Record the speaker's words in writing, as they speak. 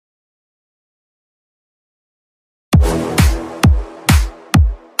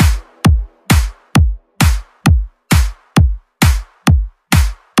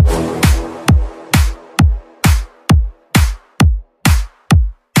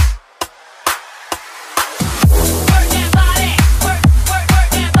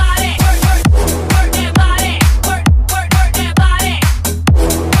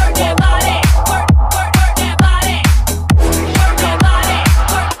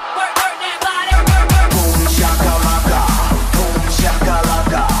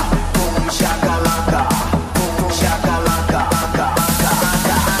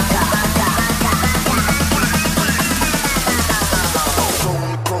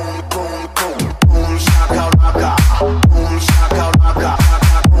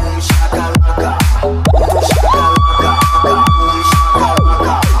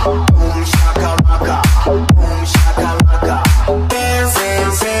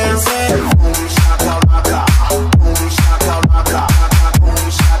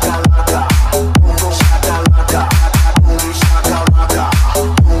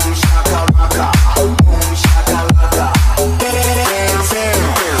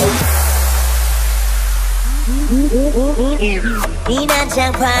이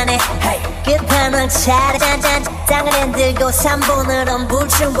난장판에 끝판왕차를 짠짠 땅을 흔들고 3분으론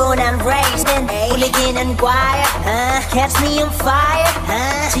불충분한 race 울리기는 과열 Catch me on fire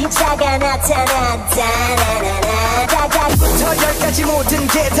진짜가 나타난다 부터 열까지 모든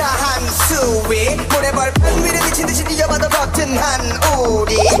게 다 한 수위 모래벌판 위를 미친듯이 뛰어봐도 버튼한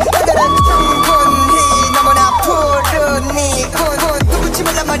우리 하늘은 충분히 너무나 푸르니 누군지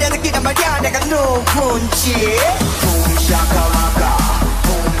몰라 말야 느끼란 말야 내가 누군지 Boom shakalaka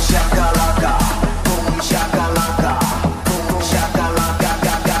Boom shakalaka Boom shakalaka Boom shakalaka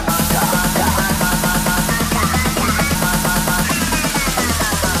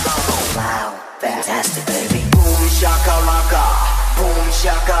Wow, fantastic baby Boom shakalaka Boom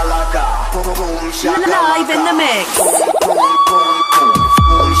shakalaka Boom shakalaka Live in the mix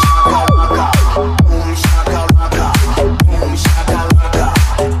Boom shakalaka Boom shakalaka Boom shakalaka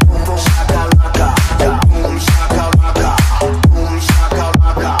Boom shakalaka Boom shakalaka Boom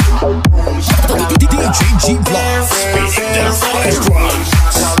shakalaka Boom shakalaka DJ G-Block spinning the hottest drums.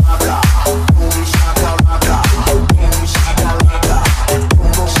 Boom shakalaka Boom shakalaka Boom shakalaka Boom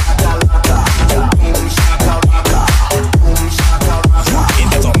shakalaka Boom shakalaka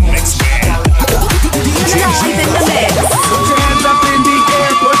Into the mix, man. DJ Live in the mix Put your hands up in the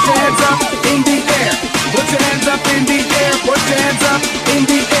air, put your hands up in the air. Put your hands up in the air, put your hands up in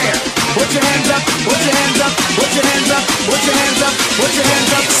the air. Put your hands up, put your hands up, put your hands up, put your hands up, put your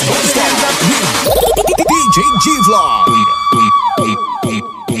hands up, put your hands up. DJ G-Vlog.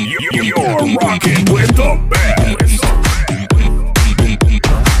 You're rocking with the best.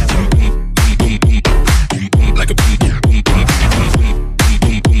 Like a boom, boom,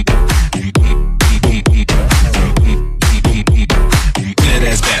 boom, boom, boom, that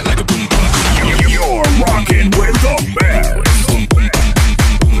ass back like a boom, boom. You're rocking with the best.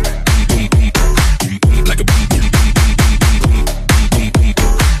 Like a boom, boom, boom,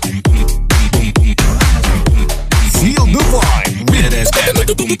 feel the vibe. That ass back like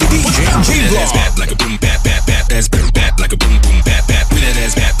a boom, boom. DJ G-Vlog. Like a boom, bap, bap, bap. That's bap, like a boom, boom, bap, bap. That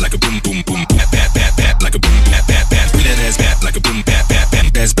ass back like a boom, boom, boom. Bap, bap, bap, bap. Like a boom, bap, bap, bap. That ass back like a boom, bap, bap, bap.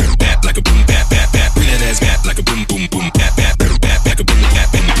 That's bap, like a boom, bap, bap, bap. That ass back like a boom, boom, boom. Bap, bap, bap, bap, like a boom,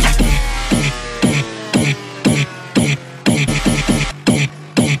 bap, bap,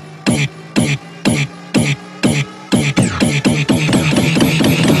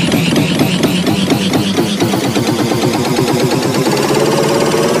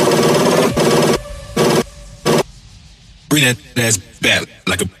 bring that ass back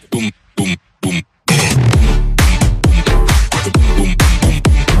like a boom, boom, boom.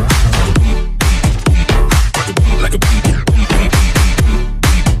 Like a boom, boom,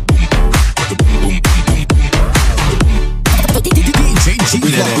 boom, boom. DJ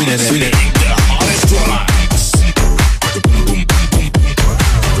G-Vlog. Bring the hottest drums. Boom, boom, boom.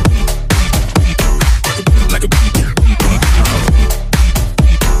 Like a boom, boom, boom, boom.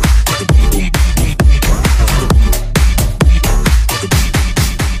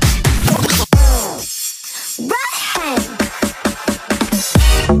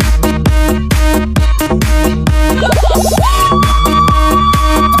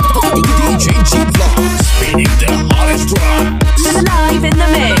 DJ G-Vlog spinning the hottest drums. Live in the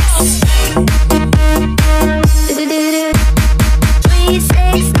mix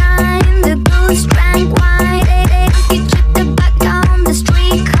 369, the goose drank wine. He took the back down the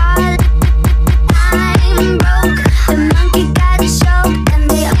street car. I'm broke, the monkey got choked, and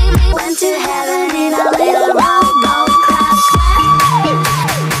they went to heaven in a little rowboat. Clap, clap,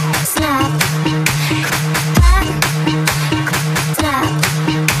 snap, clap, snap,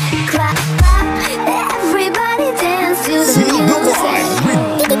 clap, clap. Everybody dance to the Feel the music. vibe.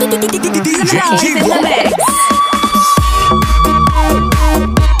 DJ Live in the G-Vlog. mix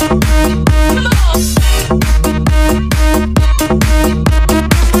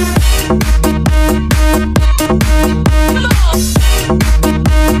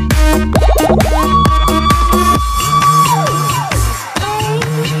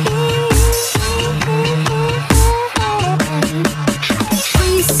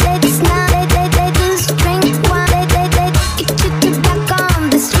He took it back on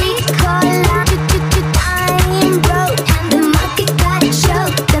the street corner.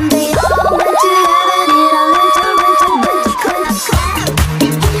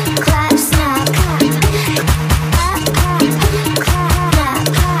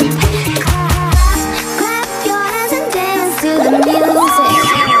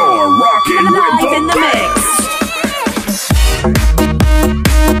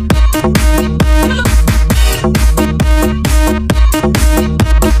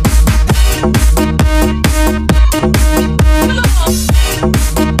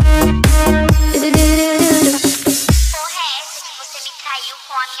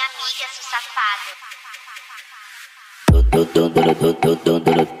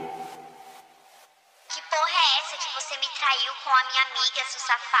 porra é essa de você me traiu com a minha amiga, seu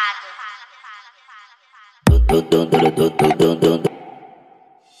safado?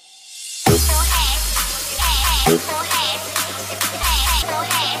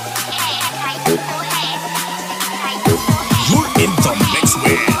 You're in the mix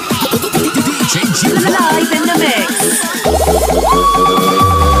with DJ G-Vlog. Live in the mix.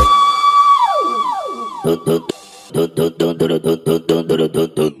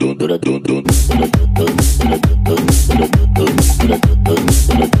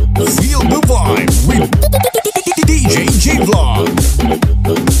 Feel the vibe with DJ G-Vlog.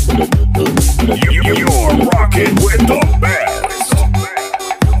 You're rocking with the best.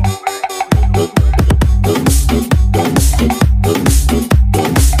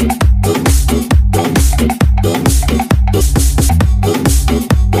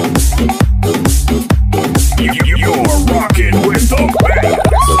 You're rocking with the best.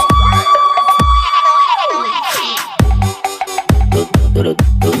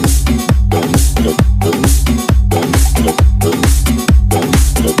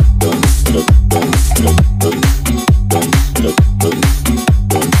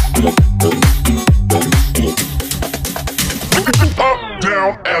 Up,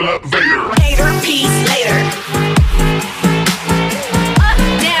 down, elevator. Hater, peace later. Up,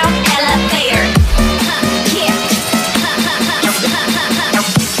 down, elevator. Yeah. Up, down, down, down, down, down.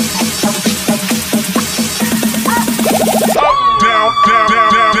 Hater, peace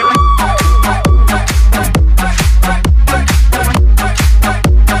later.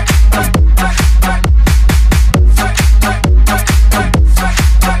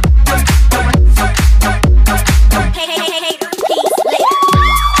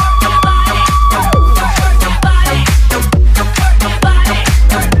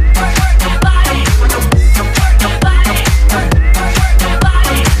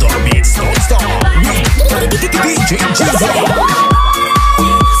 The beats don't stop with DJ G-Vlog.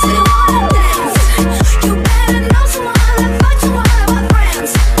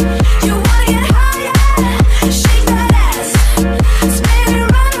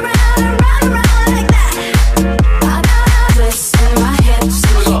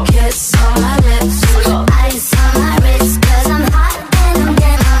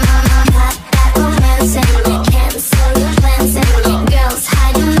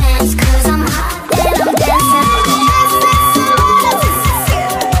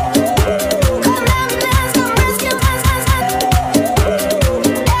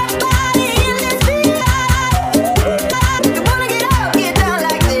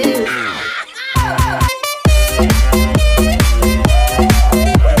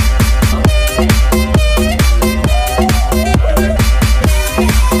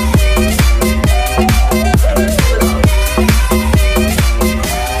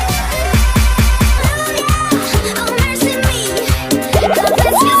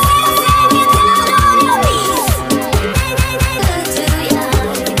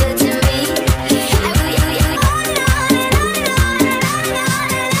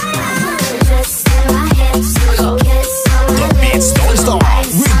 The beats don't stop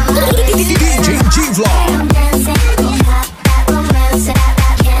with DJ G-Vlog.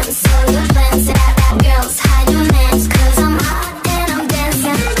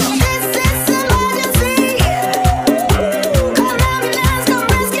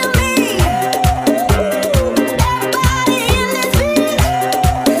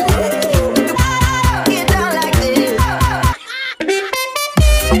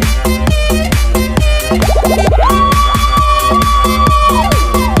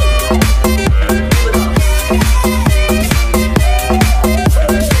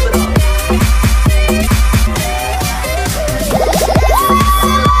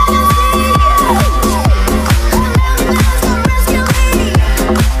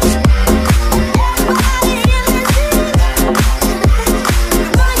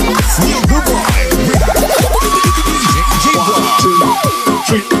 Feel the vibe with DJ G-Vlog.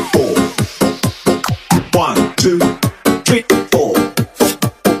 3, 4. 1, 2, 3, 4.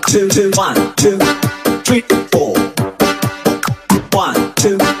 2, 2, 1, 2, 3, 4. 1,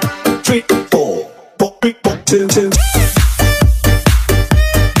 2, 3, 4. 4, 3, 4, 2, 2.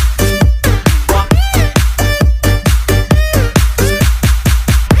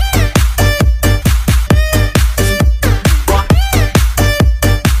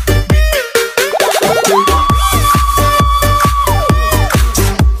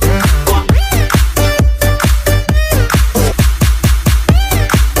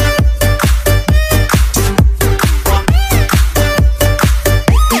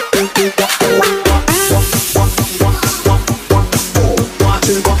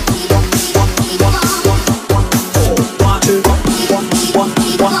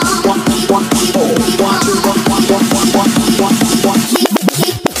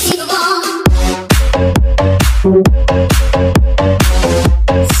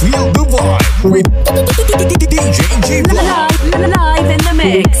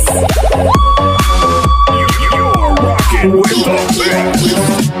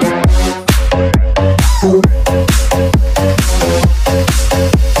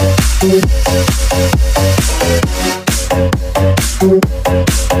 Beats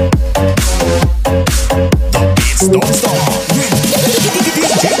don't stop with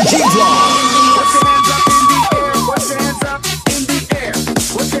DJ G-Vlog. Put your hands up in the air. Put your hands up in the air.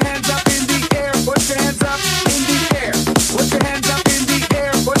 Put your hands up in the air. Put your hands up in the air. Put your hands up in the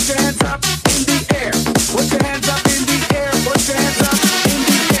air. Put your hands up in the air. Put your hands up in the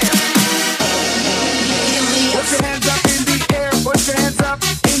air. Put your hands up in the air. Put your hands up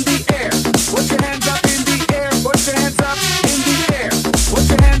in the air. Put your hands up in the air. Put your hands up in the air. Put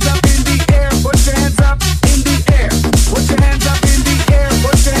your hands up in the air. Put your hands up in the air. Put your hands up in the air.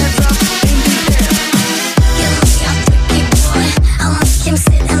 Put your hands up in the air. Give me a freaky boy, I'll make him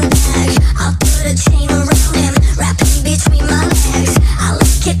sit and beg. I'll put a chain around him, wrap him between my legs. I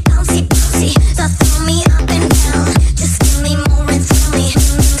like it bouncy, bouncy, so throw me up and down. Just give me more and throw me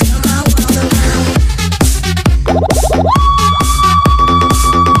turn my world around.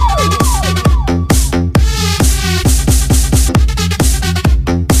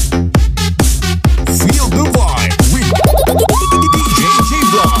 Feel the vibe with DJ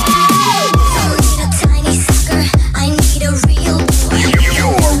G-Vlog. Don't need a tiny sucker, I need a real boy.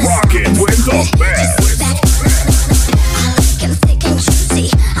 You're rocking with the best. Just back I like him thick and juicy,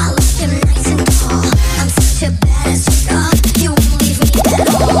 I like him nice and tall. I'm such a badass chica, you won't leave me at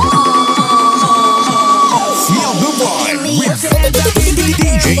all. Feel the vibe with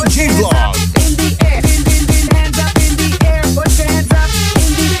DJ G-Vlog. In the air, hands up in the air, put your hands up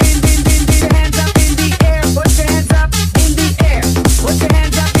in the hands up in the air, put your hands up in the air, put your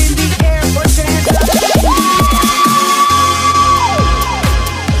hands up in the air, put your hands up in the air.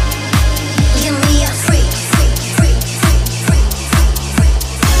 Give me a freak, freak, freak, freak, freak,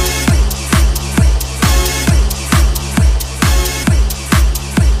 freak,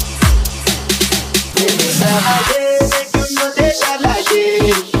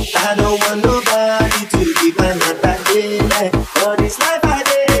 I don't want no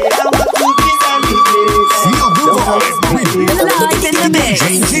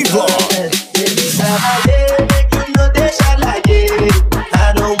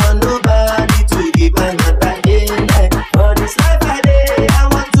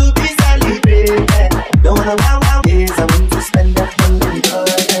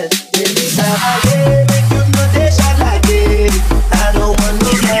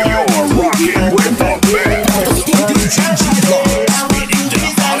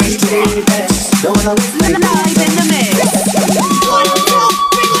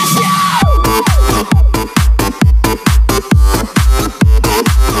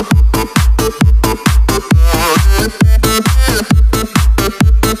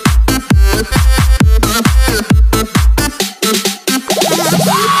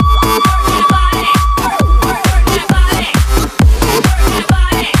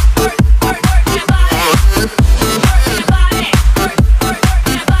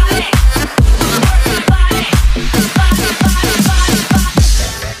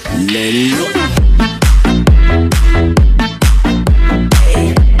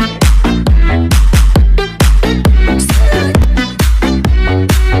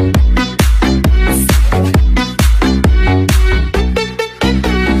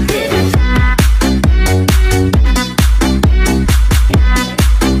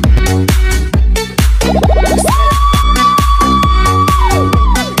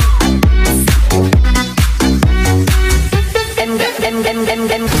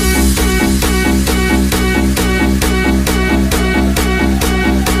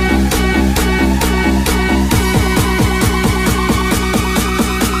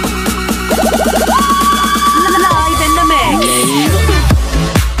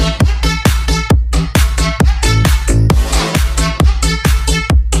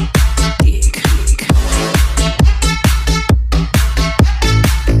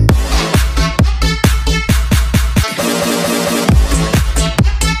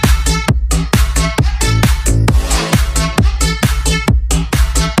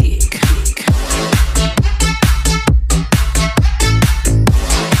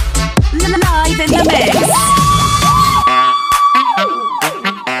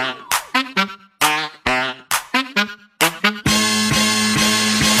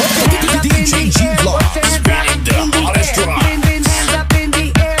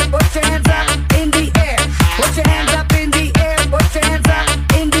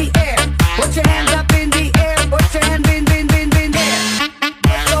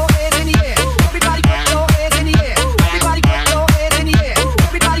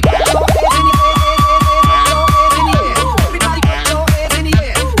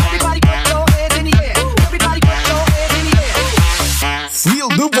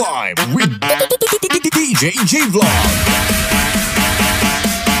vibe with DJ J-Vlog.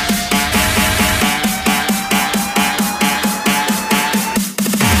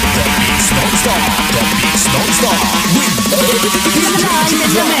 The beats don't stop with DJ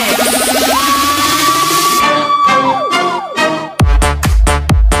J-Vlog.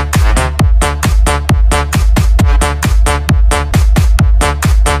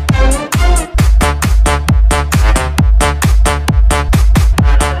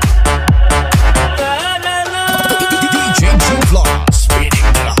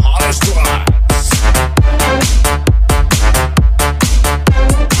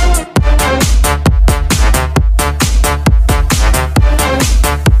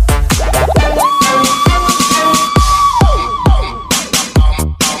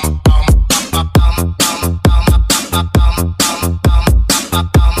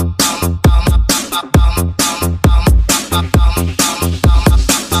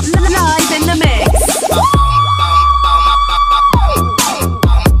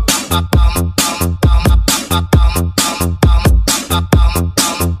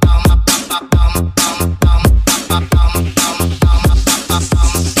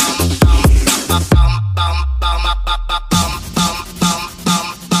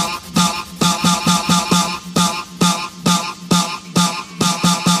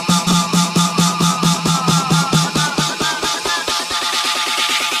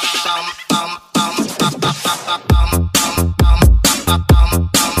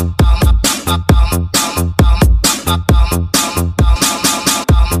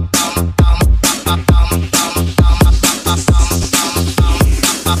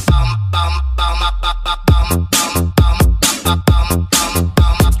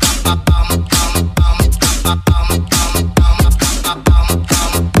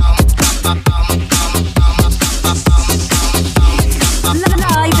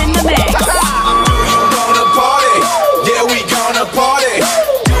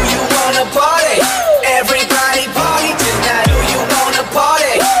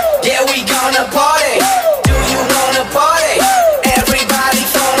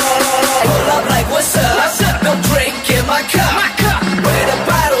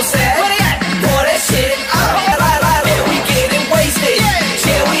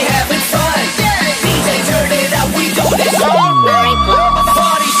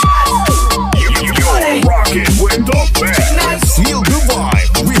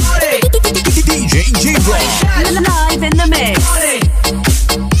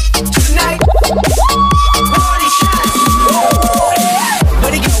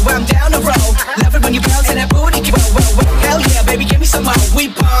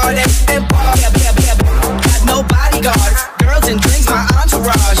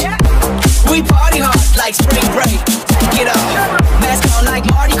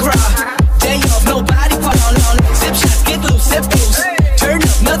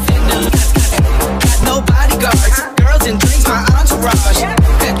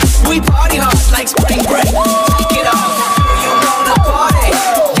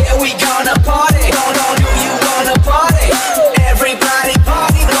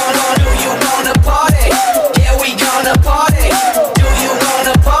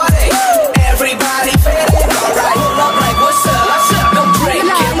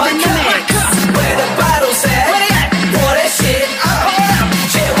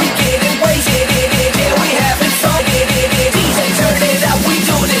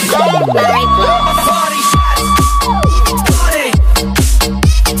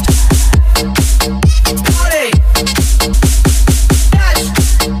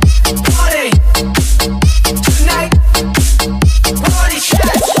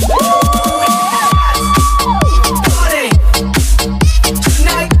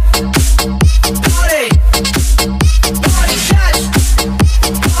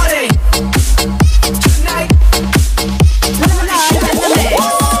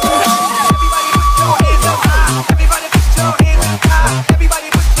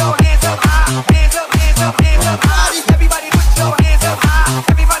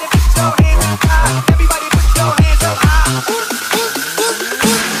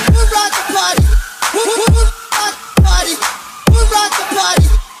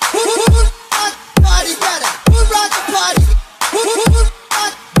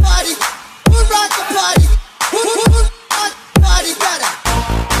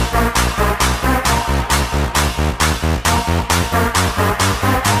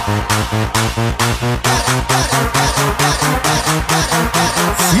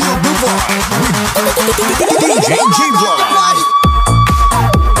 DJ J-Vlog.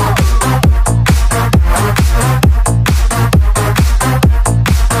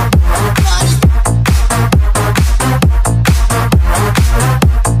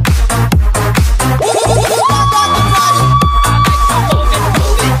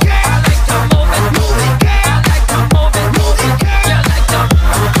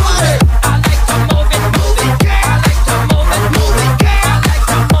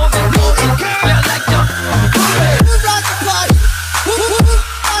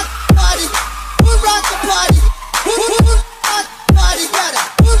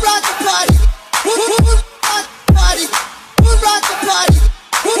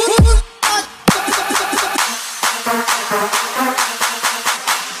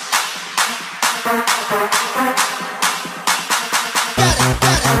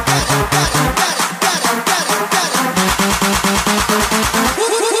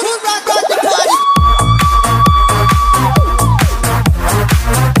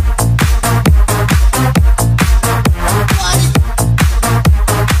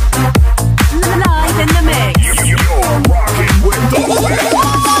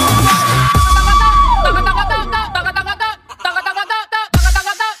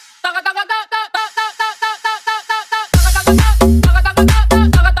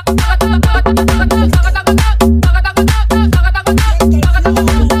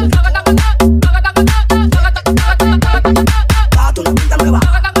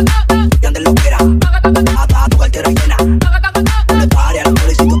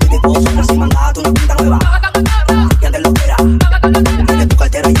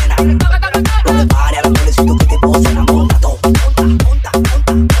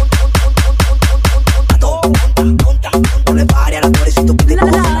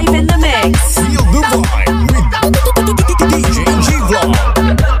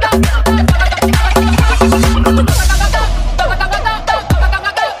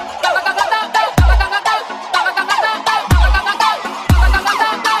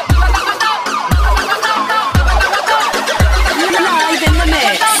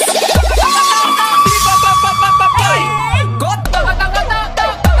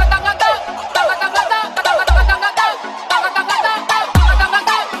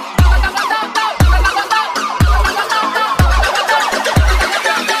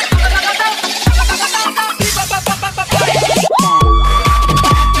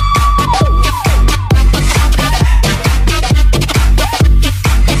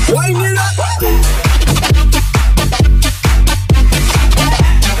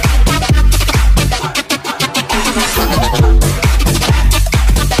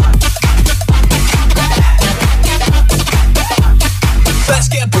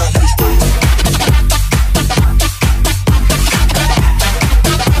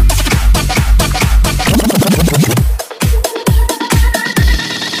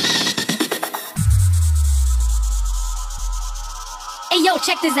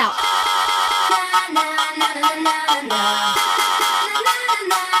 is out.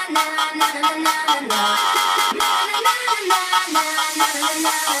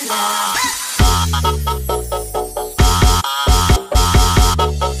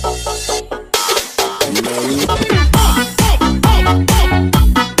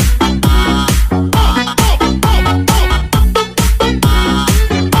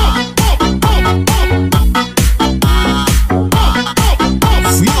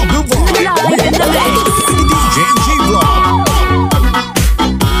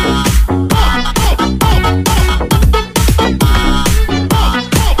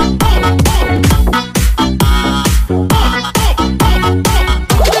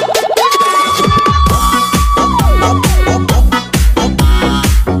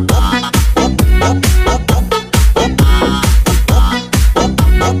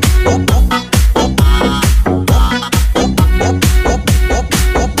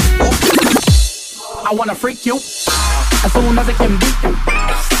 I wanna freak you as soon as I can beat you.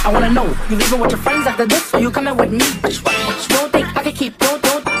 I wanna know, you leaving with your friends after this, or you coming with me? Don't think I can keep, don't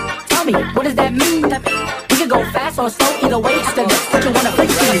tell me, what does that mean? We can go fast or slow, either way, after this, but you wanna freak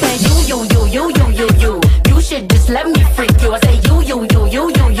you. I say you should just let me freak you. I say you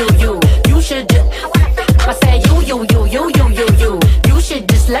should just, I say you should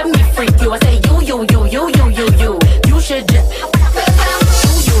just let me freak you. I say you should just, you should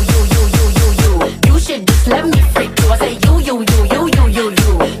just let me freak you. I say you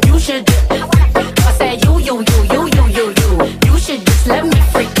should. I say you should just let me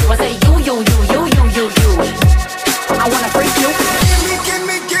freak you. I say you. I wanna freak you.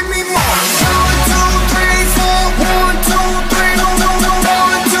 Give me more. 1, 2, 3, 4. 1, 2, 3, 4.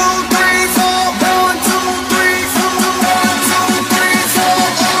 1, 2, 3, 4. 1, 2, 3, 4. 1, 2, 3, 4.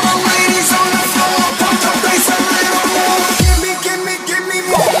 All the ladies on the floor, pump the bass a little more. Give me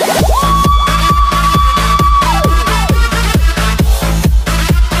more.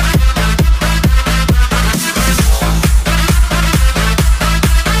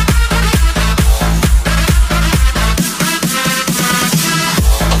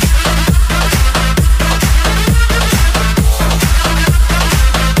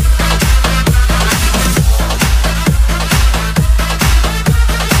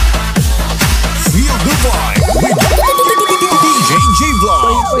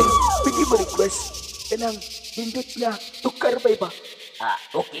 Pwede mo request kanang hindot nga tukar bay ba?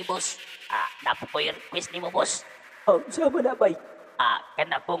 Okay boss. Napo ko yung request ni mo boss. Sama na bay.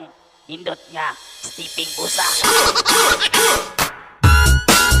 Kana pong hindot nga stepping busa.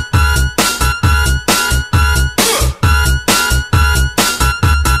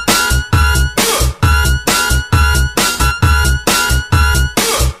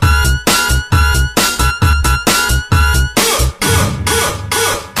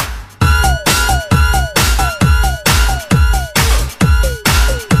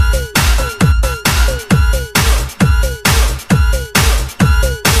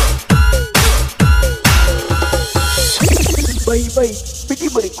 Bay,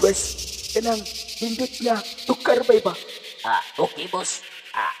 pwede mo request kanang hindot nga tukar bay ba? Okay boss.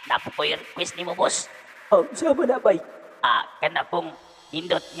 Napo ko yung request ni mo boss. Sama na bay. Kana pong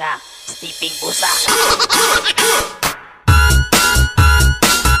hindot nga stepping busa.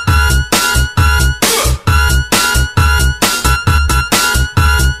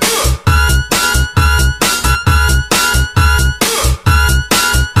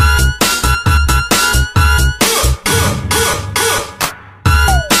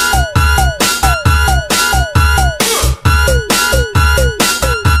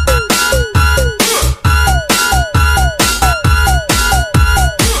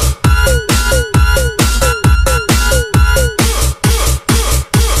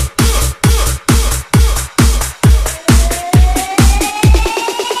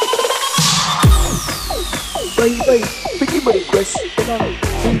 Bay, pwede mo request kanang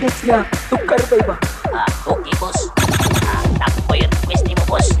hindot nga tukar bay ba? Okay boss. Napo ko yung request ni mo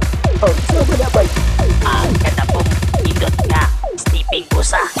boss. Sama na bay. Kana pong hindot nga stepping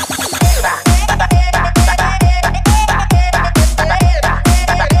busa.